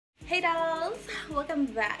Hey dolls, welcome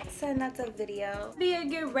back to another video.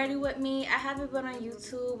 Get ready with me. I haven't been on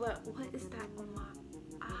YouTube, but what is that on my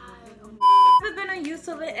eye? I haven't been on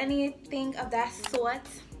YouTube or anything of that sort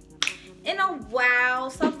in a while,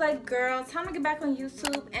 so I was like, girl, time to get back on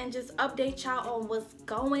YouTube and just update y'all on what's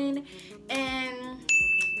going. And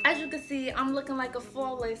as you can see, I'm looking like a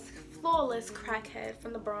flawless crackhead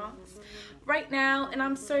from the Bronx right now, and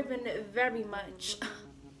I'm serving very much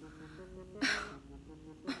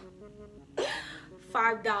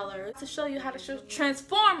 $5 to show you how to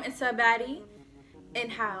transform into a baddie and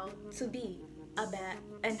how to be a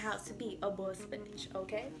boss bitch,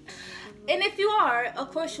 okay? And if you are,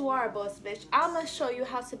 of course you are a boss bitch, I'm gonna show you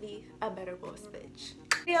how to be a better boss bitch.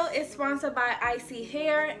 This video is sponsored by ISEE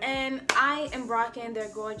Hair, and I am rocking their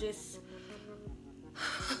gorgeous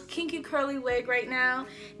kinky curly wig right now.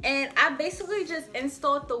 And I basically just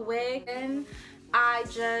installed the wig and I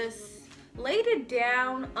just laid it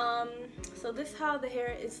down. So this is how the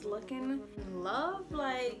hair is looking. Love,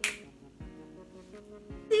 like,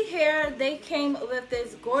 ISEE Hair, they came with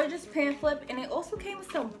this gorgeous pan flip, and it also came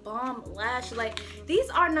with some bomb lashes. Like, these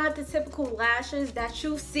are not the typical lashes that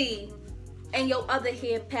you see in your other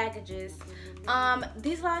hair packages.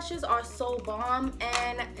 These lashes are so bomb,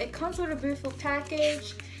 and it comes with a beautiful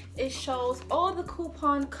package. It shows all the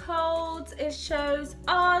coupon codes, it shows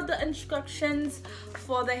all the instructions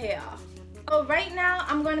for the hair. So right now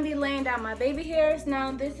I'm going to be laying down my baby hairs.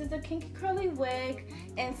 Now this is a kinky curly wig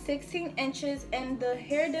and 16 inches, and the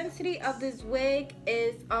hair density of this wig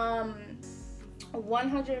is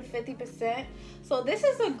 150%. So this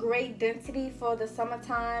is a great density for the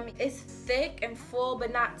summertime. It's thick and full,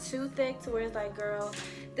 but not too thick to where it's like, girl,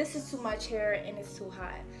 this is too much hair and it's too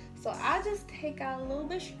hot. So I just take out a little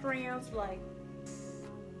bit strands, like,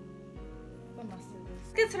 what am I saying?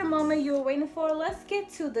 Let's get to the moment you were waiting for. Let's get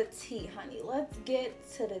to the tea, honey. Let's get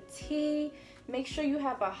to the tea. Make sure you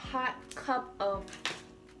have a hot cup of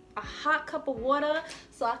water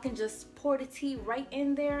so I can just pour the tea right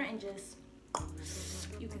in there and just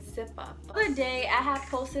you can sip up. The other day I have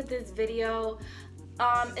posted this video.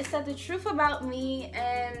 It said the truth about me,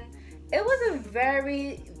 and it was a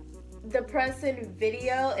very depressing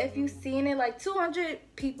video. If you've seen it, like 200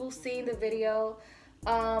 people seen the video,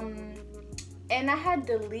 and I had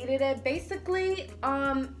deleted it. Basically,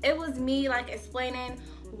 it was me like explaining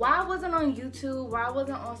why I wasn't on YouTube, why I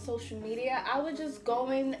wasn't on social media. I was just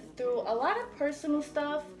going through a lot of personal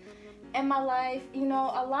stuff in my life, you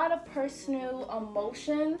know, a lot of personal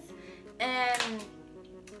emotions, and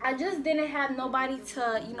I just didn't have nobody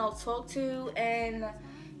to, you know, talk to, and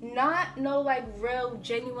no like real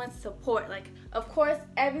genuine support. Like, of course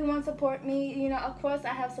everyone support me, you know, of course I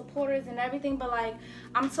have supporters and everything, but like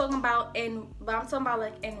I'm talking about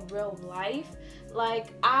like in real life.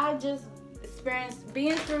 Like, I just experienced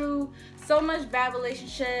being through so much bad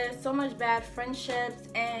relationships, so much bad friendships,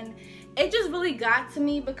 and it just really got to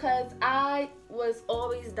me because I was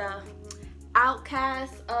always the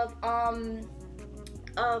outcast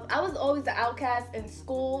I was always the outcast in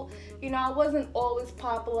school. You know, I wasn't always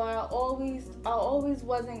popular. I always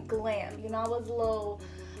wasn't glam. You know, I was a little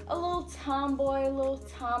tomboy, a little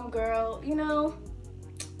tom girl, you know,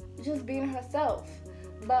 just being herself.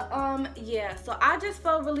 But yeah, so I just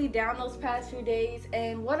felt really down those past few days,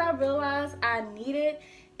 and what I realized I needed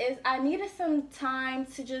some time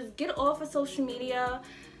to just get off of social media.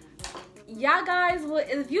 Y'all guys,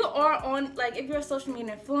 if you are on, like, if you're a social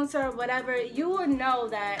media influencer or whatever, you will know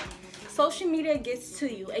that social media gets to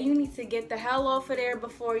you, and you need to get the hell off of there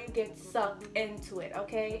before you get sucked into it,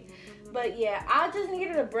 okay? But yeah, I just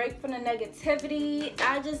needed a break from the negativity.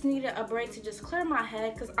 I just needed a break to just clear my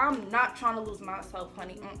head, because I'm not trying to lose myself,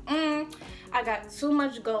 honey. I got too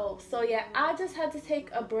much goals. So yeah, I just had to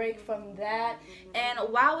take a break from that. And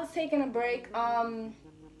while I was taking a break,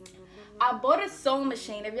 I bought a sewing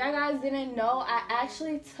machine. If y'all guys didn't know, I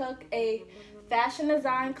actually took a fashion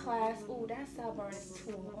design class. Ooh, that sideburn is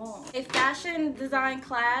too long. A fashion design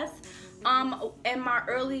class in my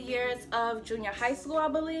early years of junior high school, I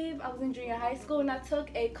believe. I was in junior high school, and I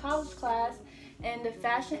took a college class in the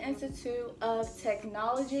Fashion Institute of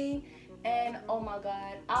Technology. And oh my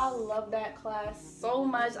god, I love that class so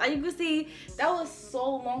much. You can see that was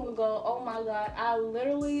so long ago. Oh my god, I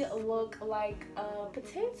literally look like a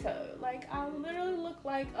potato. Like, I literally look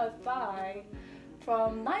like a thigh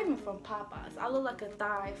from, not even from Popeyes, I look like a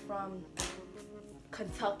thigh from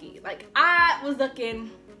Kentucky. Like, I was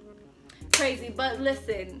looking crazy. But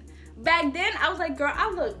listen, back then I was like, girl, I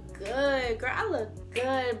look good,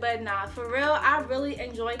 but nah, for real, I really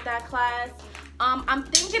enjoyed that class. I'm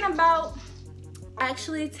thinking about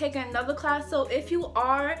actually taking another class. So if you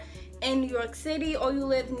are in New York City or you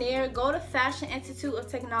live near, go to Fashion Institute of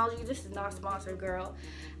Technology. This is not sponsored, girl.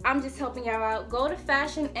 I'm just helping y'all out. Go to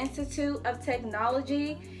Fashion Institute of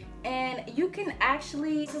Technology and you can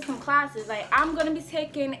actually take some classes. Like, I'm gonna be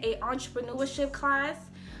taking a entrepreneurship class.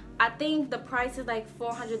 I think the price is like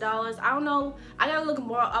 $400. I don't know, I gotta look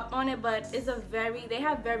more up on it, but it's they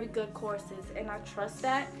have very good courses and I trust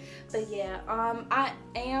that. But yeah, I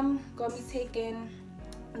am gonna be taking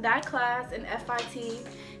that class in FIT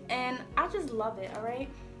and I just love it. All right,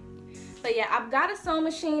 but yeah, I've got a sewing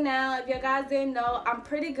machine now. If you guys didn't know, I'm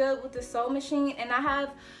pretty good with the sewing machine, and I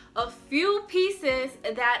have a few pieces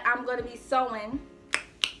that I'm gonna be sewing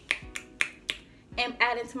and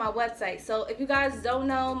adding to my website. So if you guys don't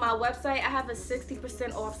know, my website, I have a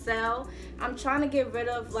 60% off sale. I'm trying to get rid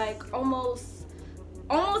of like almost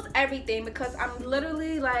everything because I'm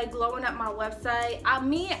literally like blowing up my website.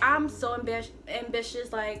 I'm so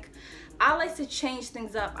ambitious. Like, I like to change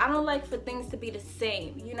things up. I don't like for things to be the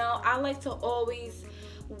same, you know. I like to always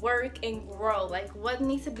work and grow. Like, what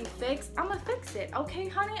needs to be fixed, I'm gonna fix it. Okay,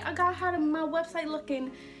 honey, I got my website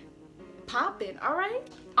looking popping. All right,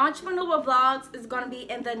 entrepreneur vlogs is gonna be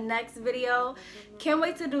in the next video. Can't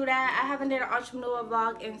wait to do that. I haven't done an entrepreneur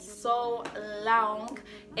vlog in so long,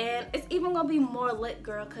 and it's even gonna be more lit,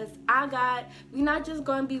 girl, because we're not just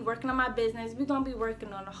gonna be working on my business, we're gonna be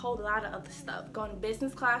working on a whole lot of other stuff, going to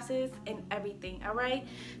business classes and everything. All right,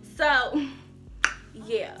 so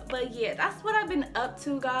yeah, but yeah, that's what I've been up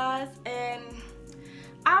to, guys, and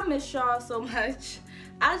I miss y'all so much.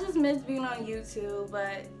 I just miss being on YouTube,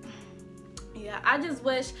 but yeah, I just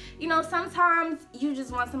wish, you know, sometimes you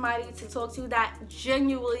just want somebody to talk to that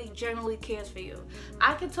genuinely cares for you.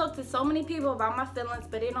 I can talk to so many people about my feelings,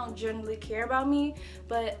 but they don't genuinely care about me.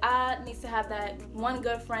 But I need to have that one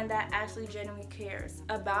good friend that actually genuinely cares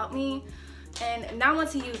about me and not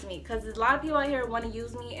want to use me, because there's a lot of people out here want to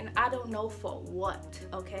use me and I don't know for what.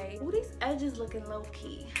 Okay, ooh, these edges looking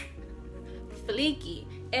low-key fleeky.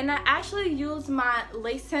 And I actually use my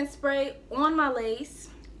lace tint spray on my lace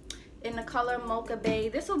in the color Mocha Bay.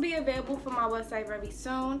 This will be available for my website very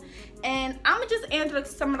soon. And I'm gonna just answer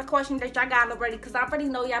some of the questions that y'all got already, because I already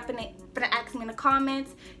know y'all finna ask me in the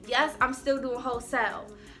comments. Yes, I'm still doing wholesale.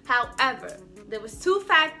 However, there was two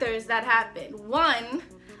factors that happened. One,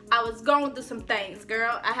 I was going through some things,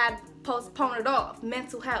 girl. I had to postpone it off.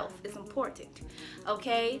 Mental health is important,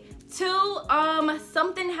 okay? Two,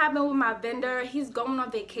 something happened with my vendor. He's going on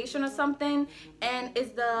vacation or something, and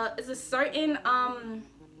it's a certain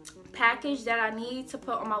package that I need to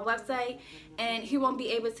put on my website, and he won't be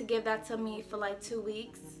able to give that to me for like 2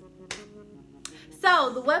 weeks.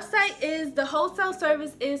 So the website the wholesale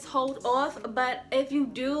service is hold off, but if you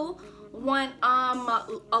do want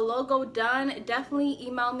a logo done, definitely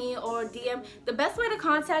email me or DM. The best way to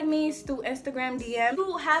contact me is through Instagram DM. If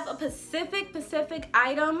you have a specific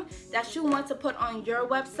item that you want to put on your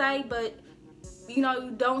website, but you know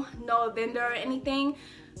you don't know a vendor or anything,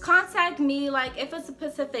 contact me. Like, if it's a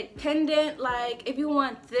specific pendant, like if you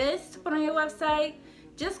want this to put on your website,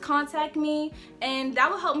 just contact me, and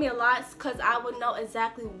that will help me a lot, because I would know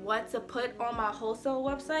exactly what to put on my wholesale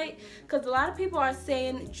website. Because a lot of people are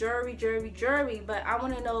saying jewelry, but I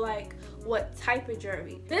want to know like what type of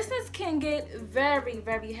jewelry. Business can get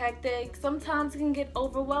very hectic. Sometimes it can get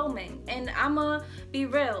overwhelming, and I'ma be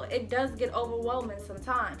real, it does get overwhelming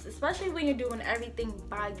sometimes, especially when you're doing everything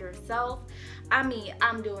by yourself. I mean,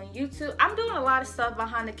 I'm doing YouTube, I'm doing a lot of stuff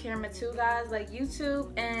behind the camera too, guys. Like,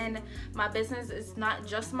 YouTube and my business is not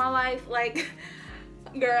just my life. Like,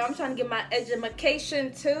 girl, I'm trying to get my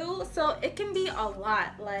education too, so it can be a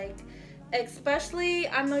lot. Like, especially,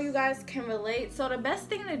 I know you guys can relate, so the best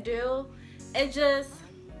thing to do is just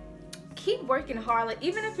keep working hard. Like,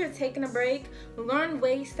 even if you're taking a break, learn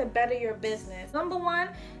ways to better your business. Number one,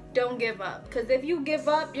 don't give up, because if you give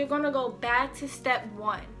up, you're gonna go back to step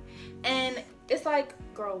one, and it's like,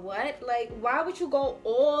 girl, what? Like, why would you go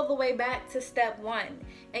all the way back to step one?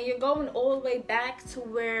 And you're going all the way back to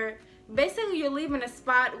where basically you're leaving a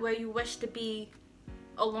spot where you wish to be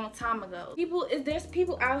a long time ago. There's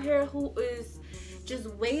people out here who is just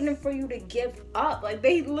waiting for you to give up. Like,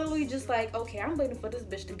 they literally just like, okay, I'm waiting for this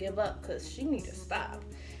bitch to give up because she need to stop.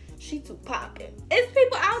 She too popping. It's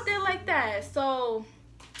people out there like that. So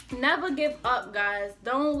never give up, guys.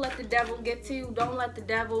 Don't let the devil get to you. Don't let the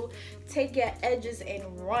devil take your edges and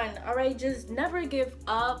run. All right, just never give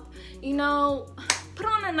up. You know, put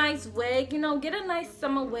on a nice wig, you know, get a nice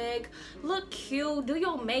summer wig, look cute, do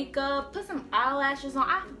your makeup, put some eyelashes on.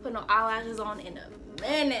 I haven't put no eyelashes on in a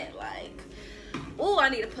minute. Like, oh, I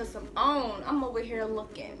need to put some on. I'm over here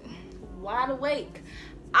looking wide awake.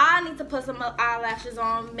 I need to put some eyelashes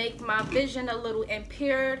on, make my vision a little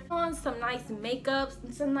impaired, on some nice makeup,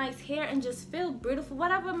 some nice hair, and just feel beautiful.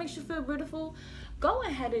 Whatever makes you feel beautiful, go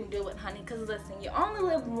ahead and do it, honey. Because listen, you only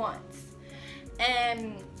live once.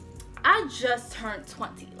 And I just turned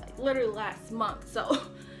 20, like literally last month. So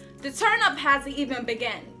the turn up hasn't even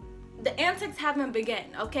begun. The antics haven't begun,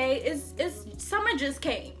 okay? It's summer just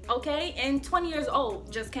came, okay? And 20 years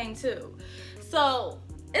old just came too. So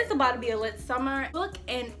it's about to be a lit summer. Book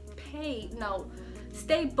and pay, no,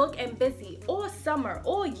 stay booked and busy all summer,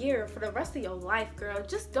 all year, for the rest of your life, girl.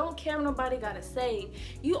 Just don't care what nobody gotta say.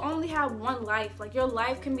 You only have one life. Like, your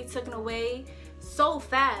life can be taken away so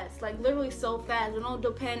fast, like literally so fast. It don't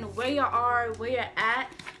depend where you are, where you're at.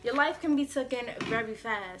 Your life can be taken very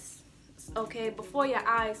fast, okay, before your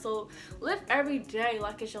eyes. So live every day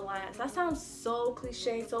like it's your last. That sounds so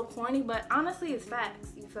cliche, so corny, but honestly it's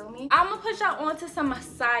facts. You feel me? I'm gonna put y'all on to some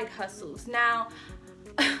side hustles now.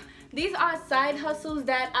 These are side hustles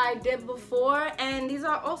that I did before, and these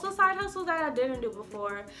are also side hustles that I didn't do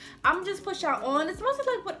before. I'm just put y'all on. It's mostly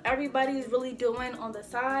like what everybody is really doing on the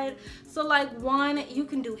side. So like, one, you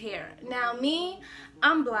can do hair. Now me,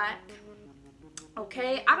 I'm black.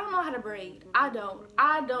 Okay, I don't know how to braid. I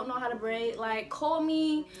don't know how to braid. Like, call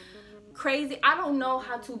me crazy, I don't know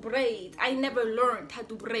how to braid. I never learned how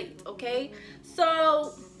to braid, okay?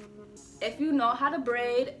 So if you know how to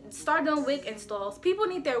braid, start doing wig installs. People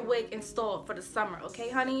need their wig installed for the summer,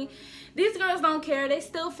 okay, honey? These girls don't care. They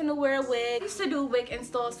still finna wear a wig. I used to do wig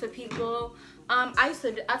installs for people. I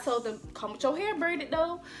told them, come with your hair braided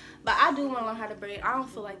though. But I do want to learn how to braid. I don't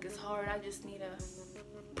feel like it's hard. I just need to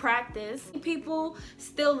practice. People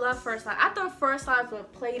still love first slides. I thought first slides were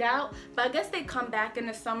played out, but I guess they come back in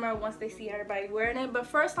the summer once they see everybody wearing it. But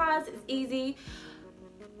first slides is easy.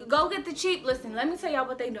 Go get the cheap. Listen, let me tell y'all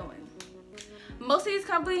what they doing. Most of these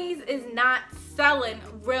companies is not selling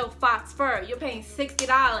real fox fur. You're paying $60,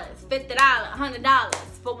 $50, $100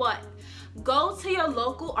 for what? Go to your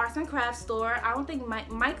local arts and crafts store. I don't think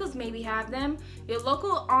Michael's maybe have them. Your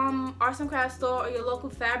local arts and crafts store, or your local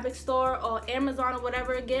fabric store, or Amazon or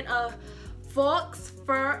whatever. Get a fox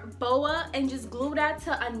fur boa and just glue that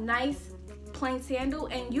to a nice plain sandal,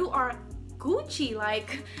 and you are Gucci.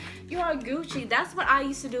 Like, you are Gucci. That's what I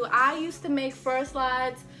used to do. I used to make fur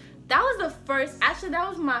slides. That was the first, actually that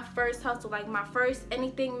was my first hustle. Like, my first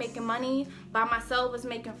anything making money by myself was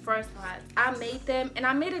making fur slides. I made them and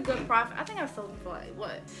I made a good profit. I think I sold them for like,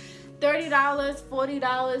 what, $30,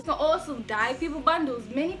 $40. You can also dye people bundles.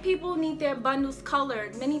 Many people need their bundles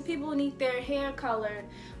colored. Many people need their hair colored.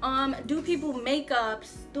 Do people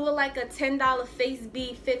makeups. Do like a $10 face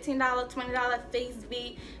beat, $15, $20 face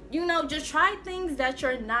beat. You know, just try things that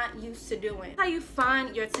you're not used to doing. That's how you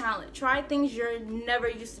find your talent. Try things you're never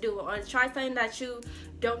used to do, or try something that you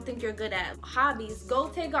don't think you're good at. Hobbies. Go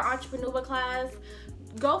take an entrepreneur class.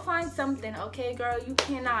 Go find something, okay, girl? You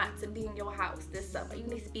cannot be in your house this summer. You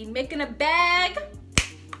need to be making a bag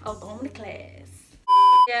or going to class.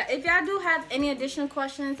 Yeah, if y'all do have any additional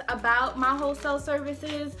questions about my wholesale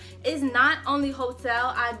services, it's not only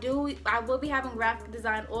wholesale. I will be having graphic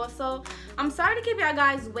design also. I'm sorry to keep y'all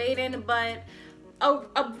guys waiting, but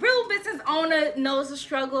a real business owner knows the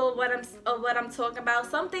struggle of what I'm talking about.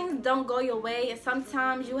 Some things don't go your way, and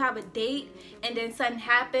sometimes you have a date and then something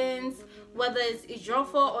happens, whether it's your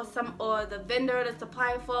fault or the vendor, the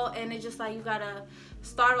supplier fault, and it's just like you gotta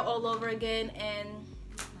start it all over again, and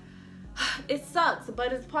it sucks,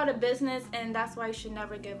 but it's part of business, and that's why you should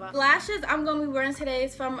never give up. Lashes I'm gonna be wearing today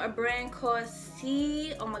is from a brand called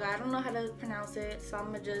ISEE. Oh my god, I don't know how to pronounce it, so I'm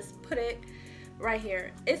gonna just put it right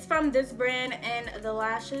here. It's from this brand, and the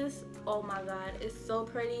lashes, oh my god, it's so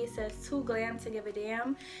pretty. It says too glam to give a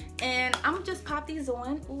damn, and I'm gonna just pop these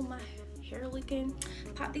on. Oh, my hair leaking.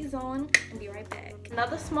 Pop these on and be right back.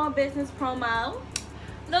 Another small business promo,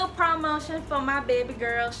 little promotion for my baby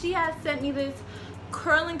girl. She has sent me this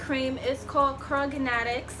curling cream. It's called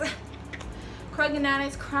Curlganatics.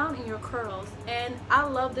 Curlganatics, crowning your curls, and I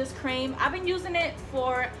love this cream. I've been using it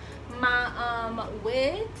for my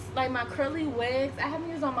wigs, like my curly wigs. I haven't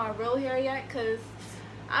used on my real hair yet because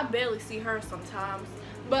I barely see her sometimes,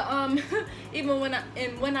 but even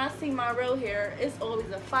when I see my real hair, it's always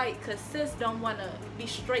a fight because sis don't want to be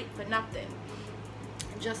straight for nothing,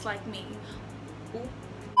 just like me.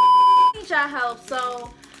 Need y'all help.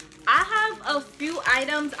 So I have a few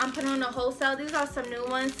items I'm putting on the wholesale. These are some new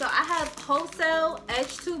ones. So I have wholesale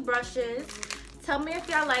edge 2 brushes. Tell me if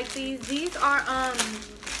y'all like these. These are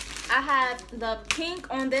I have the pink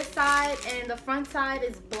on this side, and the front side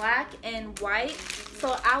is black and white.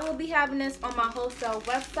 So I will be having this on my wholesale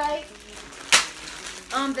website.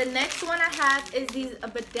 The next one I have is these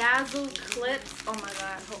bedazzled clips. Oh my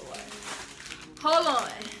god, hold on.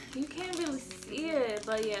 You can't really see it,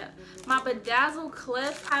 but yeah. My bedazzled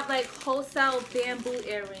clips. I have like wholesale bamboo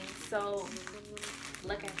earrings. So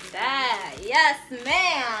look at that. Yes,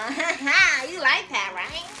 ma'am. You like that,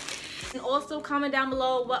 right? And also comment down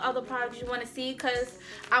below what other products you want to see, because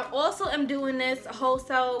I also am doing this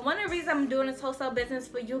wholesale. One of the reasons I'm doing this wholesale business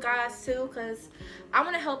for you guys too, because I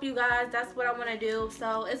want to help you guys. That's what I want to do.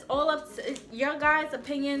 So it's all up to your guys'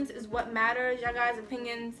 opinions is what matters. Your guys'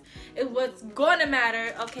 opinions is what's going to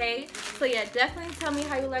matter, okay? So yeah, definitely tell me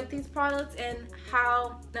how you like these products and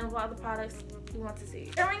what other products you want to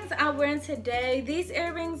see. Earrings I'm wearing today. These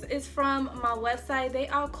earrings is from my website. They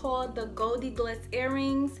are called the Goldie Glitz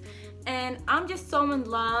earrings. And I'm just so in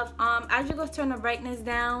love. As you go turn the brightness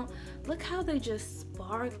down, look how they just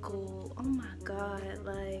sparkle. Oh my god,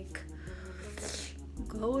 like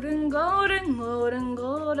golden, golden, golden,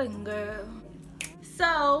 golden girl.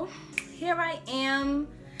 So here I am,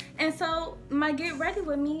 and so my get ready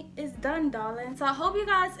with me is done, darling. So I hope you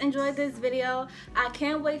guys enjoyed this video. I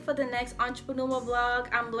can't wait for the next entrepreneur vlog.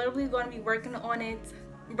 I'm literally going to be working on it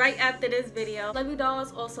right after this video. Love you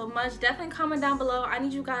dolls all so much. Definitely comment down below. I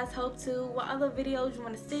need you guys help too. What other videos you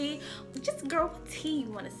want to see? Just girl with tea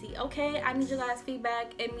you want to see, okay? I need you guys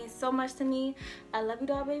feedback. It means so much to me. I love you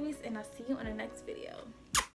doll babies, and I'll see you in the next video.